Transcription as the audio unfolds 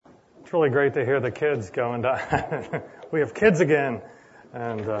It's really great to hear the kids going down. We have kids again,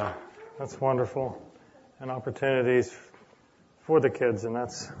 and that's wonderful. And opportunities for the kids, and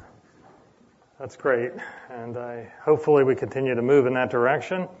that's great. And hopefully we continue to move in that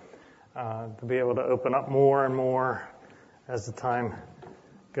direction, to be able to open up more and more as the time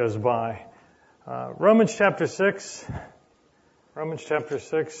goes by. Romans chapter 6,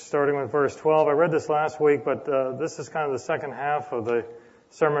 starting with verse 12. I read this last week, but this is kind of the second half of the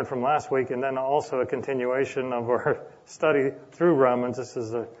sermon from last week, and then also a continuation of our study through Romans. This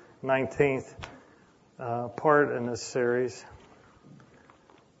is the 19th part in this series.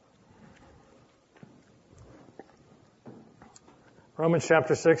 Romans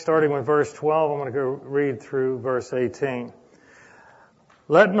chapter 6, starting with verse 12, I'm going to go read through verse 18.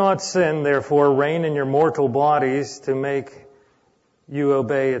 Let not sin, therefore, reign in your mortal bodies to make you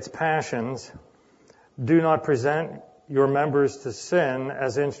obey its passions. Do not present your members to sin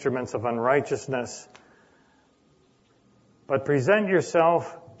as instruments of unrighteousness, but present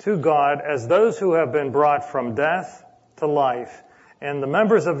yourself to God as those who have been brought from death to life, and the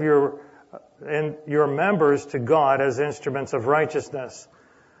members of your members to God as instruments of righteousness.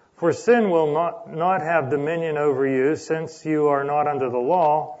 For sin will not have dominion over you, since you are not under the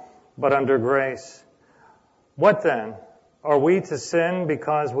law, but under grace. What then? Are we to sin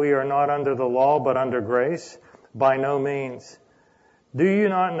because we are not under the law, but under grace? By no means. Do you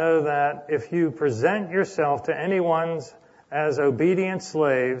not know that if you present yourself to anyone as obedient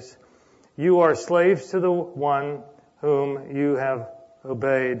slaves, you are slaves to the one whom you have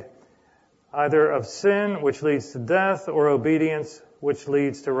obeyed, either of sin, which leads to death, or obedience, which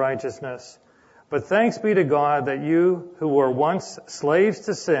leads to righteousness. But thanks be to God that you who were once slaves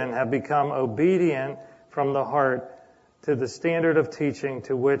to sin have become obedient from the heart to the standard of teaching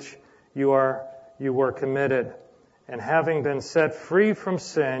to which you were committed. And having been set free from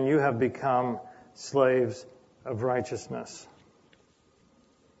sin, you have become slaves of righteousness.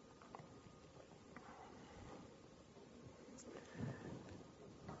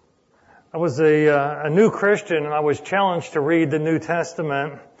 I was a new Christian, and I was challenged to read the New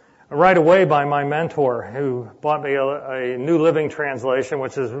Testament right away by my mentor, who bought me a New Living Translation,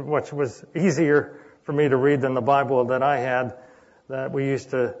 which was easier for me to read than the Bible that I had, that we used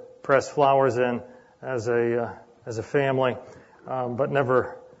to press flowers in as a family, but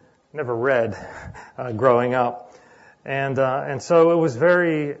never read growing up. And so it was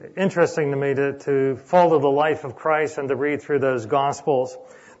very interesting to me to follow the life of Christ and to read through those Gospels.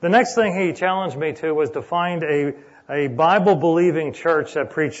 The next thing he challenged me to was to find a Bible-believing church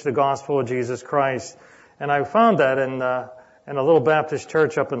that preached the gospel of Jesus Christ. And I found that in a little Baptist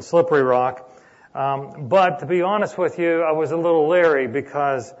church up in Slippery Rock. But to be honest with you, I was a little leery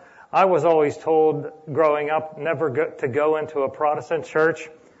because I was always told growing up never to go into a Protestant church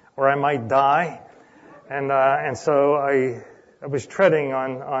or I might die. And so I was treading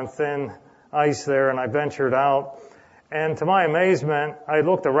on thin ice there, and I ventured out. And to my amazement, I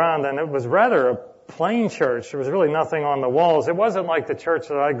looked around, and it was rather a plain church. There was really nothing on the walls. It wasn't like the church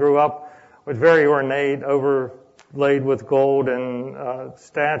that I grew up with, very ornate, overlaid with gold and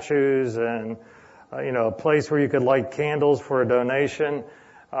statues and a place where you could light candles for a donation.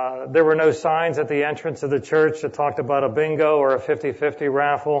 There were no signs at the entrance of the church that talked about a bingo or a 50-50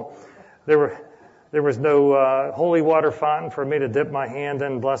 raffle. There was no holy water fountain for me to dip my hand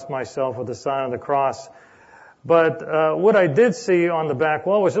in and bless myself with the sign of the cross. But what I did see on the back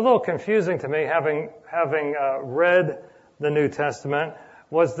wall was a little confusing to me, having read the New Testament,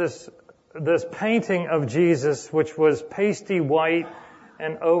 was this painting of Jesus, which was pasty white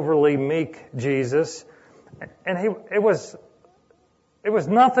and overly meek Jesus. And it was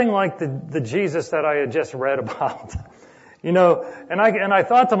nothing like the Jesus that I had just read about. And I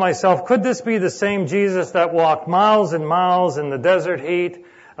thought to myself, could this be the same Jesus that walked miles and miles in the desert heat?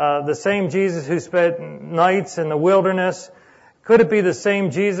 The same Jesus who spent nights in the wilderness? Could it be the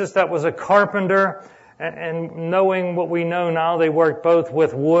same Jesus that was a carpenter? And knowing what we know now, they worked both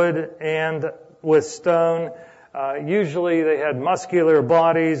with wood and with stone. Usually they had muscular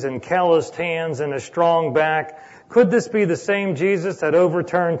bodies and calloused hands and a strong back. Could this be the same Jesus that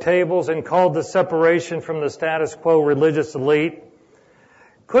overturned tables and called the separation from the status quo religious elite?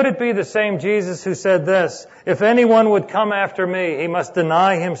 Could it be the same Jesus who said this, if anyone would come after me, he must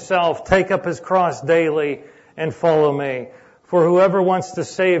deny himself, take up his cross daily, and follow me? For whoever wants to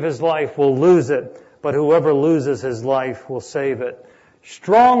save his life will lose it, but whoever loses his life will save it.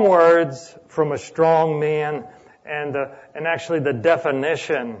 Strong words from a strong man, and actually the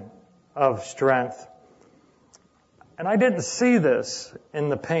definition of strength. And I didn't see this in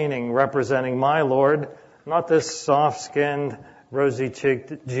the painting representing my Lord, not this soft-skinned,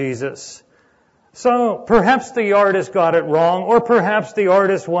 rosy-cheeked Jesus. So perhaps the artist got it wrong, or perhaps the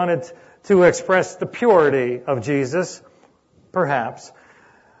artist wanted to express the purity of Jesus. Perhaps.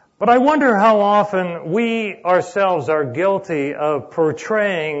 But I wonder how often we ourselves are guilty of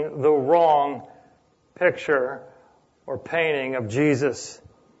portraying the wrong picture or painting of Jesus.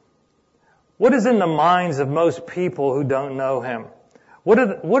 What is in the minds of most people who don't know Him? What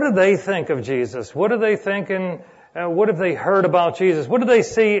do they think of Jesus? What do they think and what have they heard about Jesus? What do they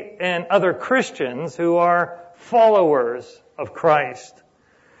see in other Christians who are followers of Christ?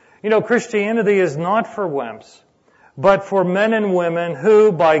 You know, Christianity is not for wimps, but for men and women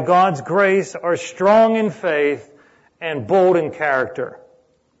who, by God's grace, are strong in faith and bold in character.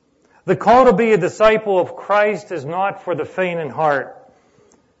 The call to be a disciple of Christ is not for the faint in heart.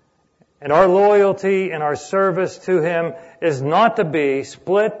 And our loyalty and our service to Him is not to be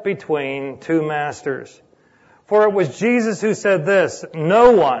split between two masters. For it was Jesus who said this,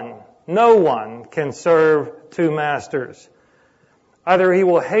 no one can serve two masters. Either he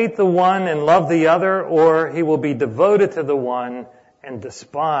will hate the one and love the other, or he will be devoted to the one and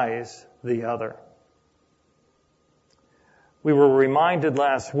despise the other. We were reminded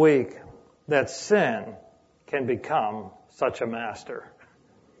last week that sin can become such a master.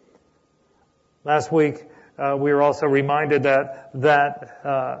 Last week, we were also reminded that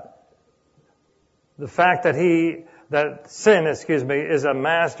the fact that sin is a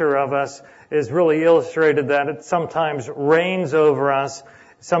master of us is really illustrated that it sometimes reigns over us,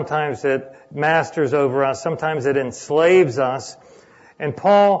 sometimes it masters over us, sometimes it enslaves us. And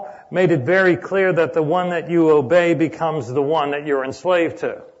Paul made it very clear that the one that you obey becomes the one that you're enslaved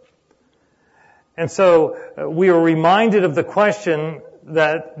to. And so we are reminded of the question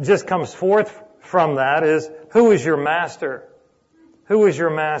that just comes forth from that is, who is your master? Who is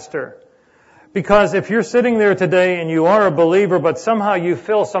your master? Because if you're sitting there today and you are a believer, but somehow you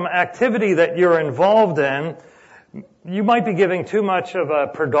feel some activity that you're involved in, you might be giving too much of a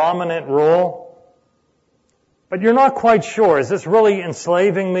predominant role. But you're not quite sure, is this really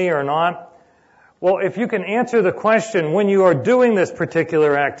enslaving me or not? Well, if you can answer the question, when you are doing this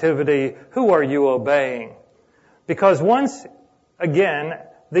particular activity, who are you obeying? Because once again,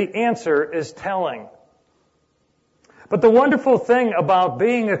 the answer is telling. But the wonderful thing about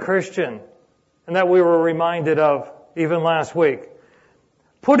being a Christian, and that we were reminded of even last week,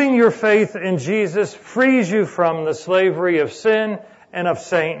 putting your faith in Jesus frees you from the slavery of sin and of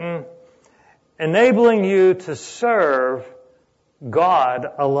Satan, enabling you to serve God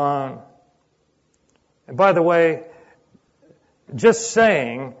alone. And by the way, just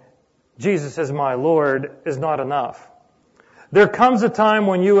saying Jesus is my Lord is not enough. There comes a time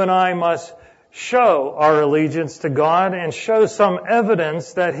when you and I must show our allegiance to God and show some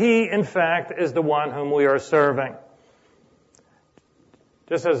evidence that He, in fact, is the one whom we are serving.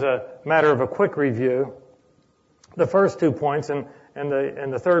 Just as a matter of a quick review, the first 2 points and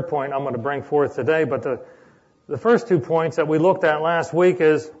the third point I'm going to bring forth today, but the first 2 points that we looked at last week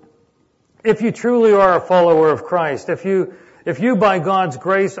is, if you truly are a follower of Christ, if you by God's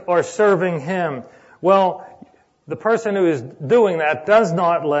grace are serving Him, well, the person who is doing that does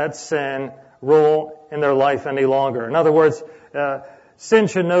not let sin rule in their life any longer. In other words, sin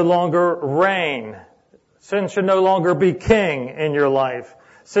should no longer reign. Sin should no longer be king in your life.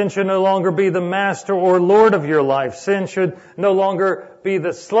 Sin should no longer be the master or lord of your life. Sin should no longer be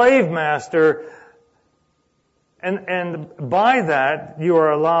the slave master. And by that, you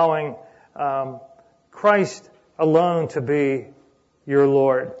are allowing Christ alone to be your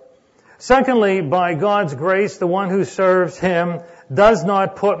Lord. Secondly, by God's grace, the one who serves Him does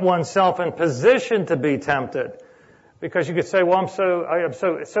not put oneself in position to be tempted. Because you could say, well,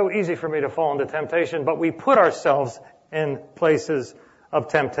 it's so easy for me to fall into temptation, but we put ourselves in places of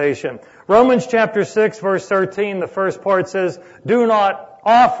temptation. Romans chapter 6, verse 13, the first part says, do not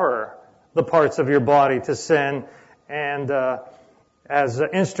offer the parts of your body to sin and as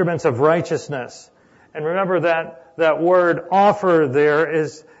instruments of righteousness. And remember that word offer there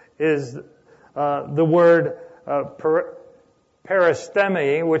is the word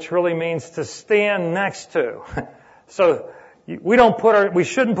peristemi, which really means to stand next to. So we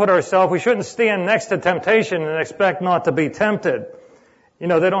shouldn't stand next to temptation and expect not to be tempted. You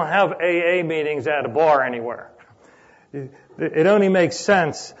know, they don't have AA meetings at a bar anywhere. It only makes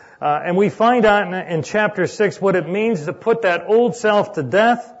sense. And we find out in chapter 6 what it means to put that old self to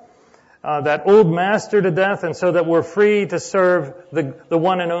death, that old master to death, and so that we're free to serve the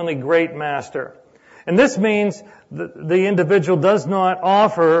one and only great master. And this means the individual does not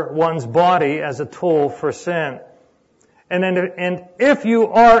offer one's body as a tool for sin. And if you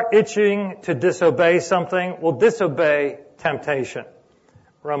are itching to disobey something, well, disobey temptation.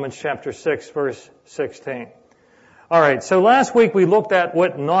 Romans chapter 6, verse 16. All right, so last week we looked at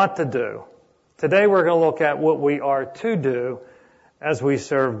what not to do. Today we're going to look at what we are to do as we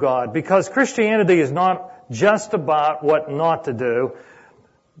serve God. Because Christianity is not just about what not to do,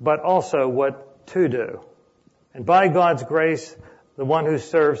 but also what to do. And by God's grace, the one who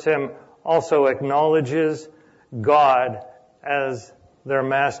serves Him also acknowledges God as their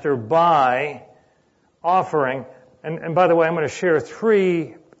master by offering. And by the way, I'm going to share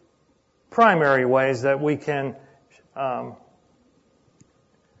 3 primary ways that we can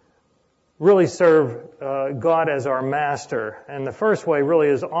really serve God as our master. And the first way really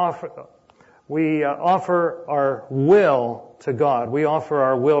is we offer our will to God. We offer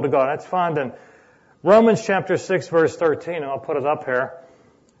our will to God. That's found in Romans chapter 6, verse 13, and I'll put it up here.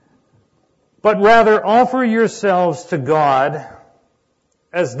 But rather offer yourselves to God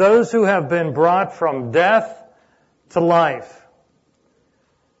as those who have been brought from death to life.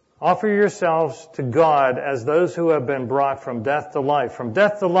 Offer yourselves to God as those who have been brought from death to life. From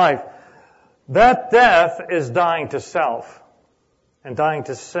death to life. That death is dying to self and dying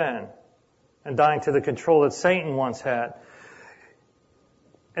to sin and dying to the control that Satan once had.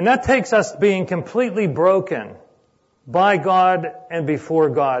 And that takes us being completely broken by God and before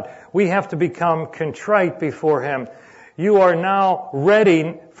God. We have to become contrite before Him. You are now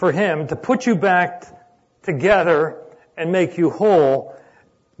ready for Him to put you back together and make you whole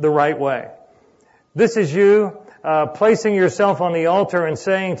the right way. This is you placing yourself on the altar and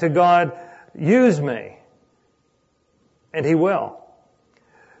saying to God, use me. And He will.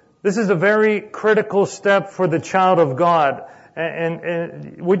 This is a very critical step for the child of God.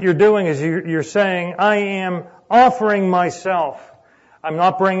 And what you're doing is you're saying, I am offering myself. I'm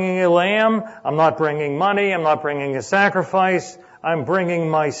not bringing a lamb. I'm not bringing money. I'm not bringing a sacrifice. I'm bringing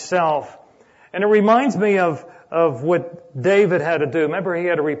myself. And it reminds me of what David had to do. Remember, he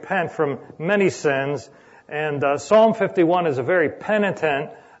had to repent from many sins. And Psalm 51 is a very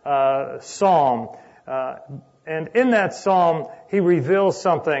penitent psalm. And in that psalm, he reveals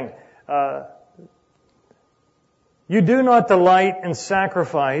something. You do not delight in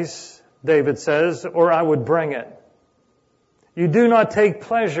sacrifice, David says, or I would bring it. You do not take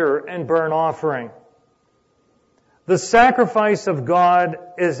pleasure in burnt offering. The sacrifice of God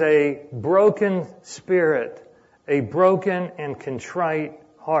is a broken spirit, a broken and contrite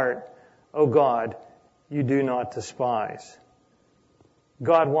heart. O God, you do not despise.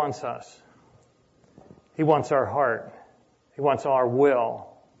 God wants us. He wants our heart. He wants our will.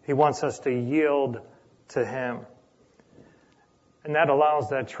 He wants us to yield to Him. And that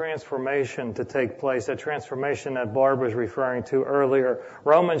allows that transformation to take place, that transformation that Barb was referring to earlier.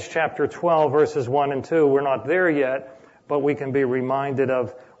 Romans chapter 12, verses 1 and 2. We're not there yet, but we can be reminded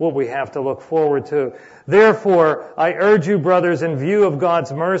of what we have to look forward to. Therefore, I urge you, brothers, in view of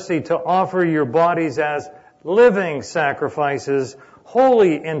God's mercy, to offer your bodies as living sacrifices,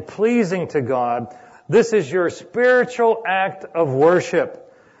 holy and pleasing to God. This is your spiritual act of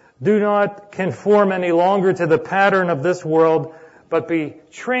worship. Do not conform any longer to the pattern of this world, but be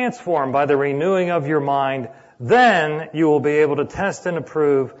transformed by the renewing of your mind. Then you will be able to test and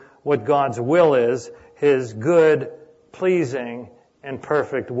approve what God's will is, His good, pleasing, and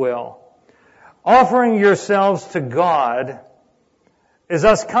perfect will. Offering yourselves to God is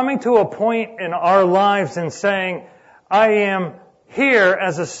us coming to a point in our lives and saying, I am here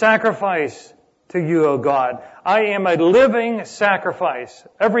as a sacrifice to you, O God. I am a living sacrifice.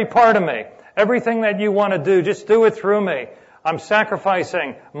 Every part of me, everything that you want to do, just do it through me. I'm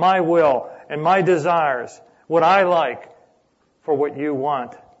sacrificing my will and my desires, what I like, for what you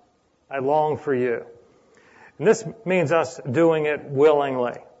want. I long for you. And this means us doing it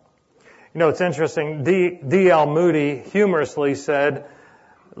willingly. You know, it's interesting. D.L. Moody humorously said,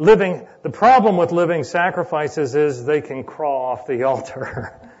 the problem with living sacrifices is they can crawl off the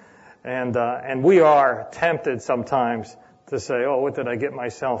altar. And we are tempted sometimes to say, oh, what did I get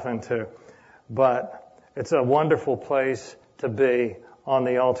myself into? But it's a wonderful place to be on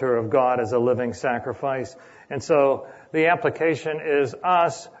the altar of God as a living sacrifice. And so the application is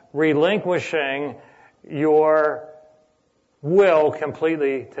us relinquishing your will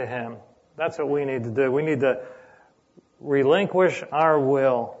completely to Him. That's what we need to do. We need to relinquish our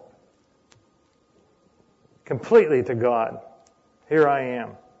will completely to God. Here I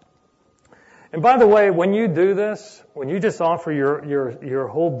am. And by the way, when you do this, when you just offer your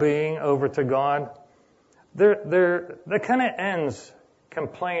whole being over to God, that kind of ends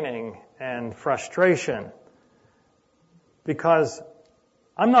complaining and frustration. Because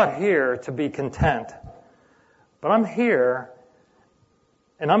I'm not here to be content, but I'm here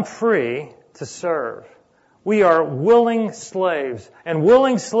and I'm free to serve. We are willing slaves. And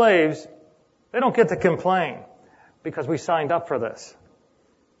willing slaves, they don't get to complain because we signed up for this.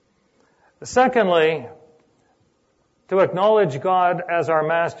 Secondly, to acknowledge God as our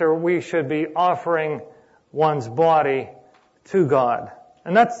master, we should be offering one's body to God.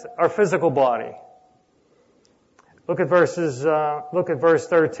 And that's our physical body. Look at verse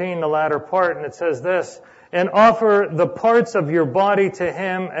 13, the latter part, and it says this, and offer the parts of your body to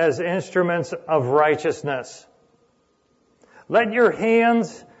Him as instruments of righteousness. Let your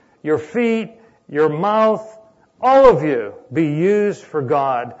hands, your feet, your mouth, all of you be used for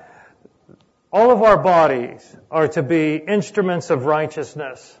God. All of our bodies are to be instruments of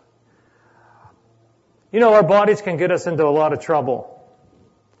righteousness. You know, our bodies can get us into a lot of trouble,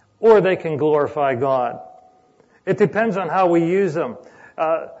 or they can glorify God. It depends on how we use them.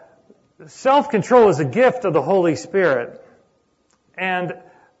 Self-control is a gift of the Holy Spirit. And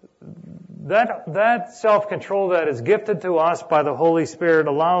that self-control that is gifted to us by the Holy Spirit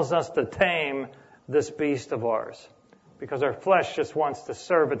allows us to tame this beast of ours. Because our flesh just wants to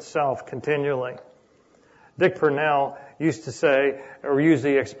serve itself continually. Dick Purnell used to say, or use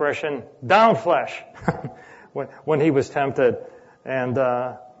the expression, down flesh, when he was tempted. And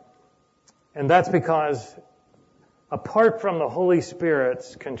that's because apart from the Holy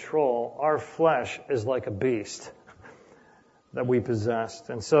Spirit's control, our flesh is like a beast that we possessed.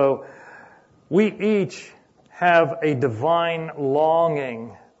 And so we each have a divine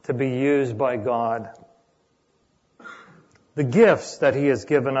longing to be used by God. The gifts that He has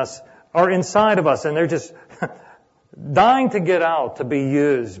given us are inside of us, and they're just dying to get out to be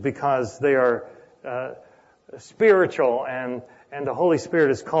used because they are spiritual, and the Holy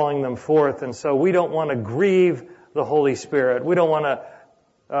Spirit is calling them forth. And so we don't want to grieve the Holy Spirit. We don't want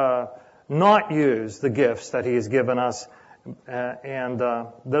to not use the gifts that He has given us. And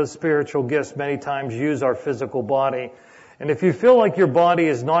those spiritual gifts many times use our physical body. And if you feel like your body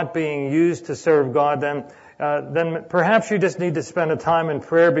is not being used to serve God, then perhaps you just need to spend a time in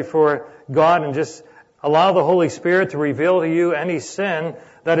prayer before God and just allow the Holy Spirit to reveal to you any sin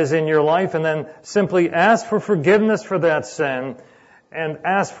that is in your life, and then simply ask for forgiveness for that sin and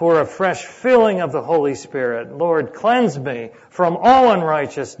ask for a fresh filling of the Holy Spirit. Lord, cleanse me from all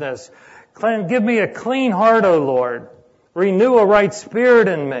unrighteousness. Give me a clean heart, O Lord. Renew a right spirit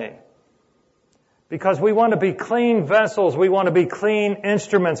in me. Because we want to be clean vessels. We want to be clean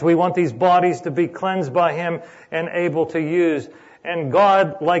instruments. We want these bodies to be cleansed by Him and able to use. And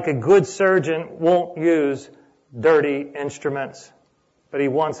God, like a good surgeon, won't use dirty instruments. But He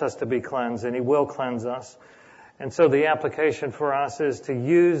wants us to be cleansed, and He will cleanse us. And so the application for us is to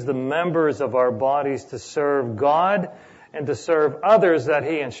use the members of our bodies to serve God and to serve others that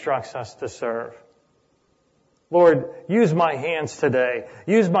He instructs us to serve. Lord, use my hands today.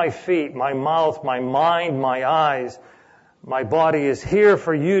 Use my feet, my mouth, my mind, my eyes. My body is here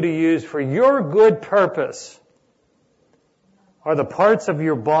for you to use for your good purpose. Are the parts of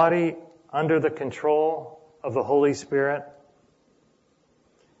your body under the control of the Holy Spirit?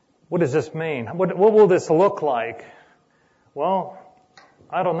 What does this mean? What will this look like? Well,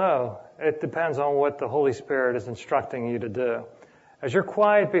 I don't know. It depends on what the Holy Spirit is instructing you to do. As you're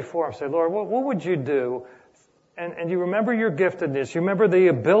quiet before Him, say, Lord, what would you do? And you remember your giftedness. You remember the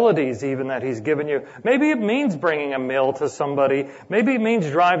abilities even that He's given you. Maybe it means bringing a meal to somebody. Maybe it means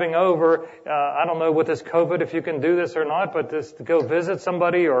driving over. I don't know with this COVID if you can do this or not, but just to go visit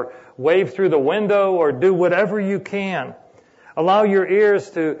somebody or wave through the window or do whatever you can. Allow your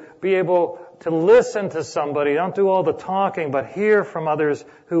ears to be able to listen to somebody. Don't do all the talking, but hear from others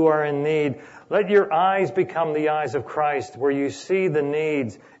who are in need. Let your eyes become the eyes of Christ, where you see the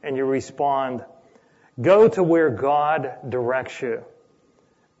needs and you respond. Go to where God directs you.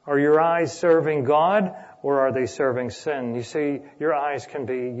 Are your eyes serving God, or are they serving sin? You see, your eyes can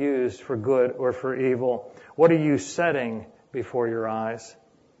be used for good or for evil. What are you setting before your eyes?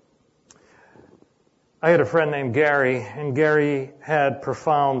 I had a friend named Gary, and Gary had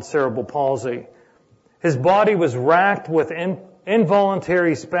profound cerebral palsy. His body was racked with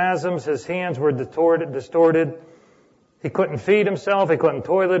involuntary spasms. His hands were distorted. He couldn't feed himself. He couldn't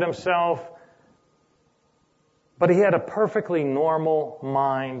toilet himself. But he had a perfectly normal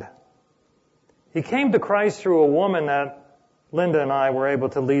mind. He came to Christ through a woman that Linda and I were able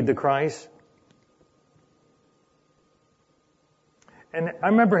to lead to Christ. And I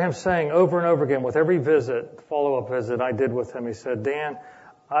remember him saying over and over again with every visit, follow-up visit I did with him, he said, Dan,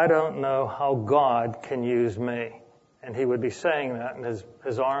 I don't know how God can use me. And he would be saying that, and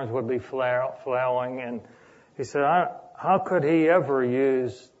his arms would be flailing. And he said, how could He ever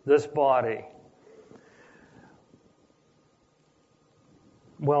use this body?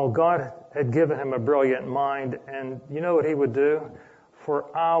 Well, God had given him a brilliant mind, and you know what he would do? For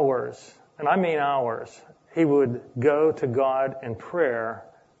hours, and I mean hours, he would go to God in prayer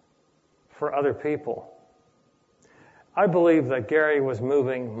for other people. I believe that Gary was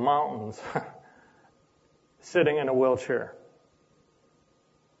moving mountains sitting in a wheelchair.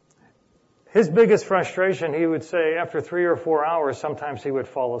 His biggest frustration, he would say, after 3 or 4 hours, sometimes he would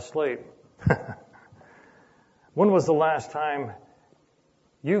fall asleep. When was the last time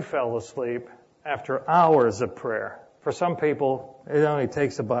you fell asleep after hours of prayer? For some people, it only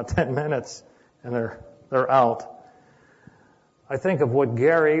takes about 10 minutes and they're out. I think of what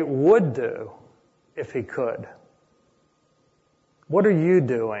Gary would do if he could. What are you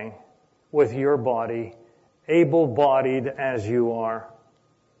doing with your body, able-bodied as you are?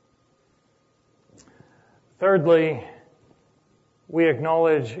 Thirdly, we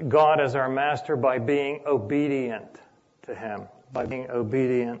acknowledge God as our master by being obedient to him, by being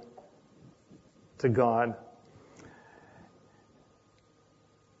obedient to God.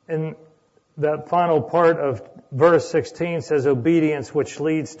 And that final part of verse 16 says obedience which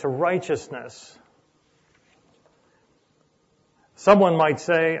leads to righteousness. Someone might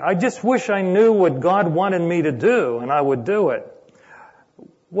say, I just wish I knew what God wanted me to do and I would do it.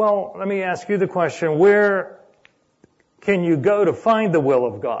 Well, let me ask you the question, where can you go to find the will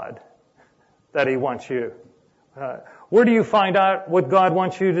of God that he wants you? Where do you find out what God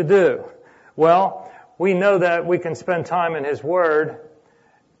wants you to do? Well, we know that we can spend time in his word.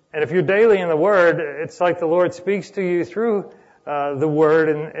 And if you're daily in the Word, it's like the Lord speaks to you through the Word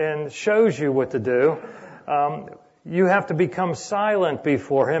and shows you what to do. You have to become silent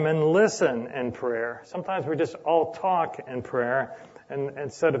before him and listen in prayer. Sometimes we just all talk in prayer and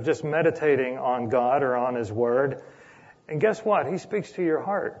instead of just meditating on God or on his Word. And guess what? He speaks to your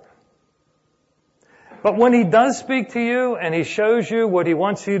heart. But when he does speak to you and he shows you what he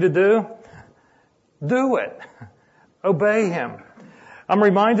wants you to do it. Obey him. I'm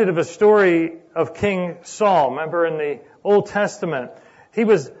reminded of a story of King Saul. Remember in the Old Testament, he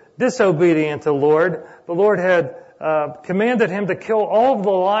was disobedient to the Lord. The Lord had commanded him to kill all of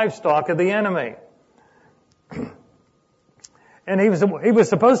the livestock of the enemy. And he was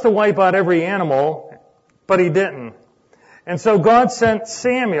supposed to wipe out every animal, but he didn't. And so God sent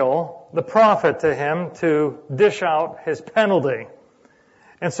Samuel, the prophet, to him to dish out his penalty.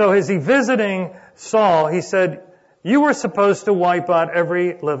 And so as he visiting Saul, he said, you were supposed to wipe out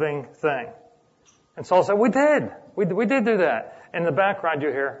every living thing. And Saul said, we did. We did do that. In the background you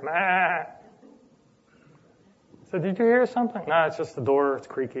hear, meh. So did you hear something? No, it's just the door. It's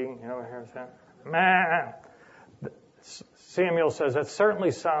creaking. You know, hear that? Meh. Samuel says, that certainly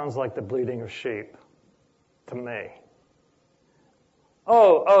sounds like the bleating of sheep to me.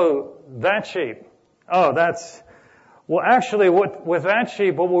 Oh, that sheep. Oh, that's... Well, actually, with that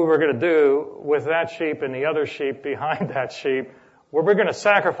sheep, what we were going to do with that sheep and the other sheep behind that sheep, we're going to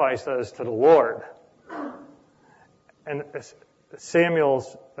sacrifice those to the Lord. And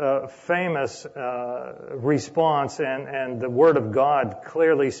Samuel's famous response and the Word of God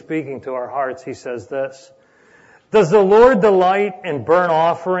clearly speaking to our hearts, he says this, does the Lord delight in burnt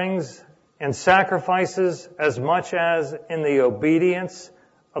offerings and sacrifices as much as in the obedience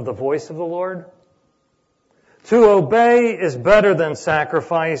of the voice of the Lord? To obey is better than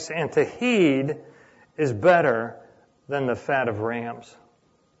sacrifice, and to heed is better than the fat of rams.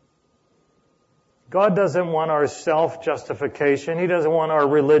 God doesn't want our self-justification. He doesn't want our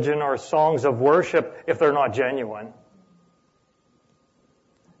religion or songs of worship if they're not genuine.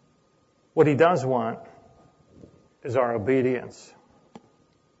 What he does want is our obedience.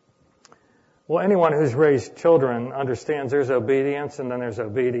 Well, anyone who's raised children understands there's obedience and then there's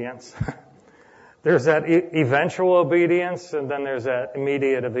obedience. There's that eventual obedience, and then there's that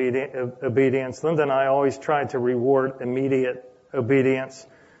immediate obedience. Linda and I always tried to reward immediate obedience.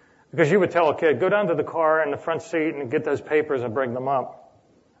 Because you would tell a kid, go down to the car in the front seat and get those papers and bring them up.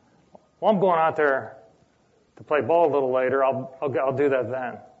 Well, I'm going out there to play ball a little later. I'll do that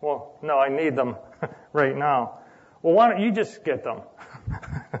then. Well, no, I need them right now. Well, why don't you just get them?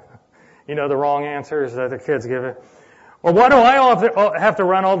 You know, the wrong answers that the kids give it. Or why do I have to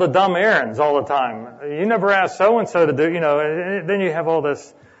run all the dumb errands all the time? You never asked so-and-so to do, you know, then you have all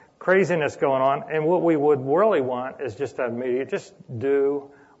this craziness going on. And what we would really want is just that immediate, just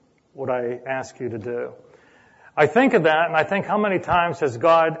do what I ask you to do. I think of that and I think how many times has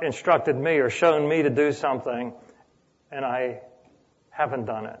God instructed me or shown me to do something and I haven't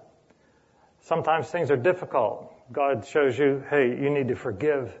done it. Sometimes things are difficult. God shows you, hey, you need to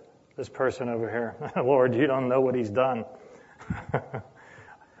forgive this person over here. Lord, you don't know what he's done.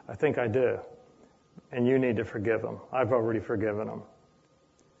 I think I do. And you need to forgive him. I've already forgiven him.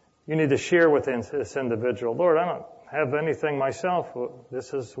 You need to share with this individual. Lord, I don't have anything myself.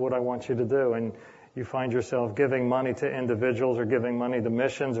 This is what I want you to do. And you find yourself giving money to individuals or giving money to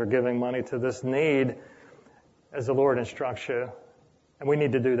missions or giving money to this need as the Lord instructs you. And we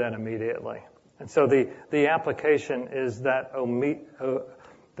need to do that immediately. And so the application is that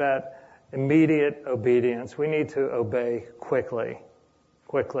immediate obedience. We need to obey quickly.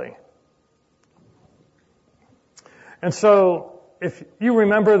 And so, if you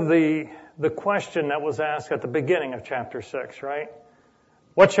remember the question that was asked at the beginning of chapter 6, right?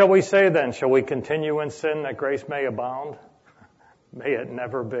 What shall we say then? Shall we continue in sin that grace may abound? May it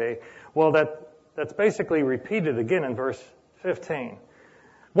never be. Well, that's basically repeated again in verse 15.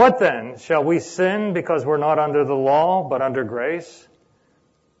 What then? Shall we sin because we're not under the law, but under grace?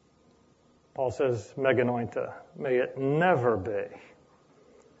 Paul says, meganoita, may it never be.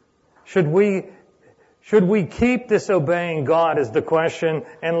 Should we keep disobeying God is the question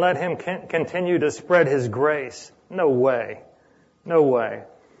and let Him continue to spread His grace? No way. No way.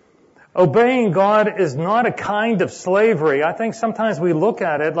 Obeying God is not a kind of slavery. I think sometimes we look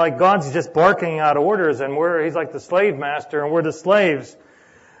at it like God's just barking out orders and He's like the slave master and we're the slaves.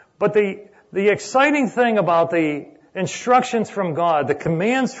 But the exciting thing about the instructions from God, the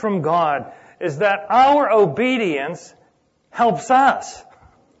commands from God, is that our obedience helps us.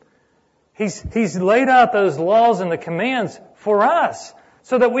 He's laid out those laws and the commands for us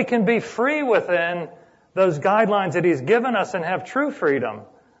so that we can be free within those guidelines that He's given us and have true freedom,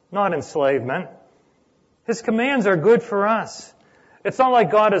 not enslavement. His commands are good for us. It's not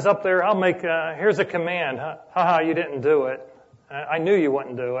like God is up there, here's a command. You didn't do it. I knew you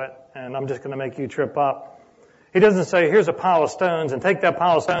wouldn't do it, and I'm just going to make you trip up. He doesn't say, here's a pile of stones, and take that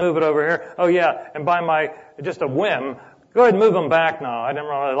pile of stones, move it over here. Oh yeah, and by just a whim, go ahead and move them back now. I didn't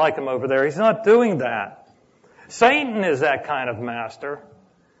really like them over there. He's not doing that. Satan is that kind of master.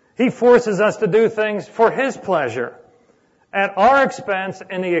 He forces us to do things for his pleasure, at our expense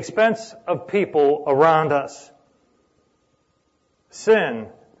and the expense of people around us. Sin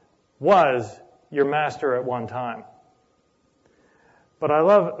was your master at one time. But I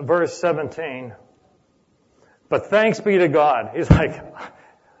love verse 17. But thanks be to God. He's like,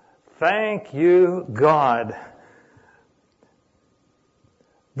 thank you, God.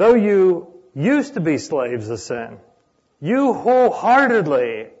 Though you used to be slaves of sin, you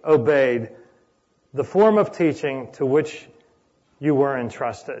wholeheartedly obeyed the form of teaching to which you were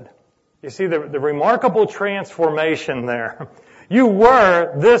entrusted. You see the remarkable transformation there. You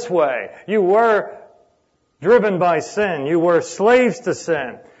were this way. You were driven by sin. You were slaves to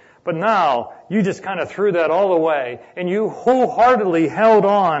sin. But now, you just kind of threw that all away, and you wholeheartedly held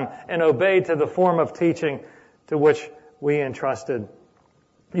on and obeyed to the form of teaching to which you were entrusted,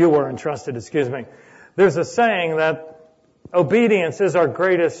 There's a saying that obedience is our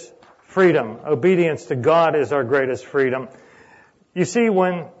greatest freedom. Obedience to God is our greatest freedom. You see,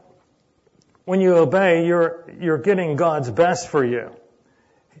 when you obey, you're getting God's best for you.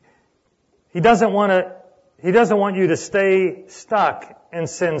 He doesn't want you to stay stuck in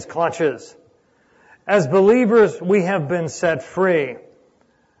sin's clutches. As believers, we have been set free.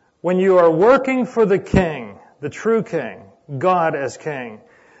 When you are working for the King, the true King, God as King,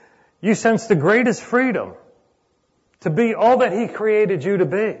 you sense the greatest freedom to be all that He created you to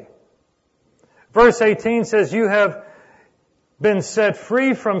be. Verse 18 says, you have been set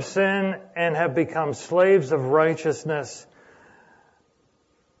free from sin and have become slaves of righteousness.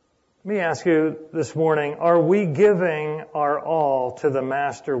 Let me ask you this morning, are we giving our all to the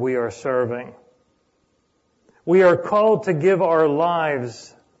Master we are serving? We are called to give our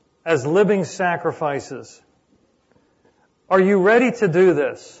lives as living sacrifices. Are you ready to do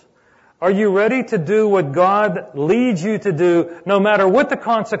this? Are you ready to do what God leads you to do, no matter what the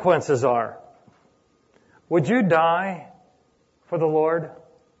consequences are? Would you die for the Lord?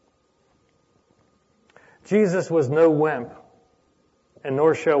 Jesus was no wimp, and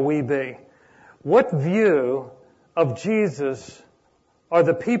nor shall we be. What view of Jesus are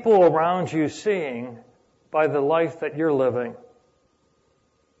the people around you seeing by the life that you're living?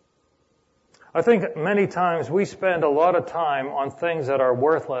 I think many times we spend a lot of time on things that are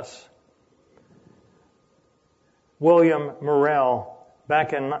worthless. William Morrell,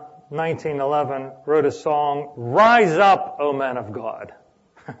 back in 1911, wrote a song, "Rise Up, O Men of God."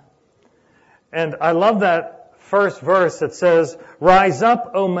 And I love that first verse that says, "Rise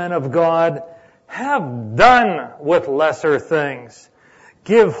up, O men of God, have done with lesser things.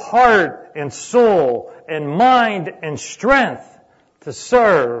 Give heart and soul and mind and strength to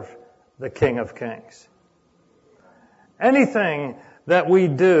serve the King of Kings." Anything that we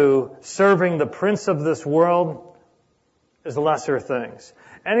do serving the prince of this world, is lesser things.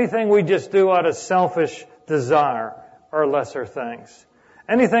 Anything we just do out of selfish desire are lesser things.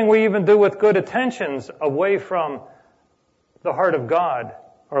 Anything we even do with good intentions away from the heart of God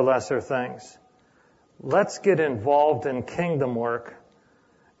are lesser things. Let's get involved in kingdom work,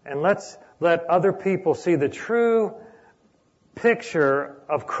 and let's let other people see the true picture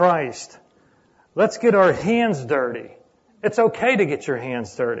of Christ. Let's get our hands dirty. It's okay to get your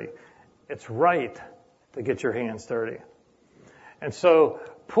hands dirty. It's right to get your hands dirty. And so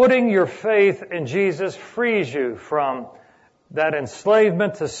putting your faith in Jesus frees you from that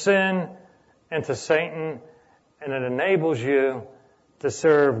enslavement to sin and to Satan, and it enables you to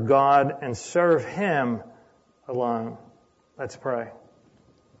serve God and serve Him alone. Let's pray.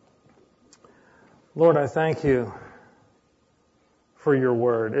 Lord, I thank you for your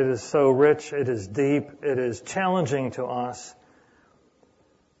word. It is so rich, it is deep, it is challenging to us.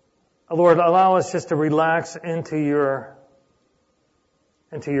 Lord, allow us just to relax into your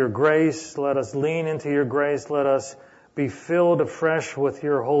grace. Let us lean into your grace. Let us be filled afresh with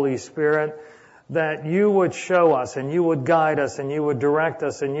your Holy Spirit, that you would show us and you would guide us and you would direct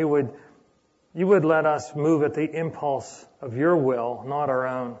us and you would let us move at the impulse of your will, not our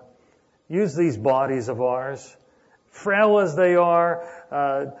own. Use these bodies of ours, frail as they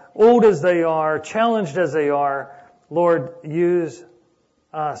are, old as they are, challenged as they are. Lord, use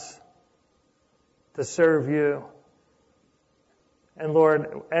us to serve you. And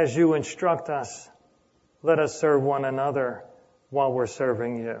Lord, as you instruct us, let us serve one another while we're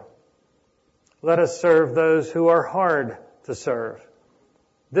serving you. Let us serve those who are hard to serve,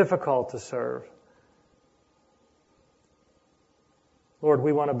 difficult to serve. Lord,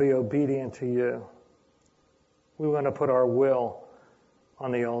 we want to be obedient to you. We want to put our will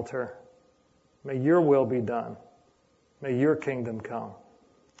on the altar. May your will be done. May your kingdom come.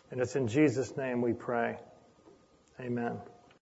 And it's in Jesus' name we pray. Amen.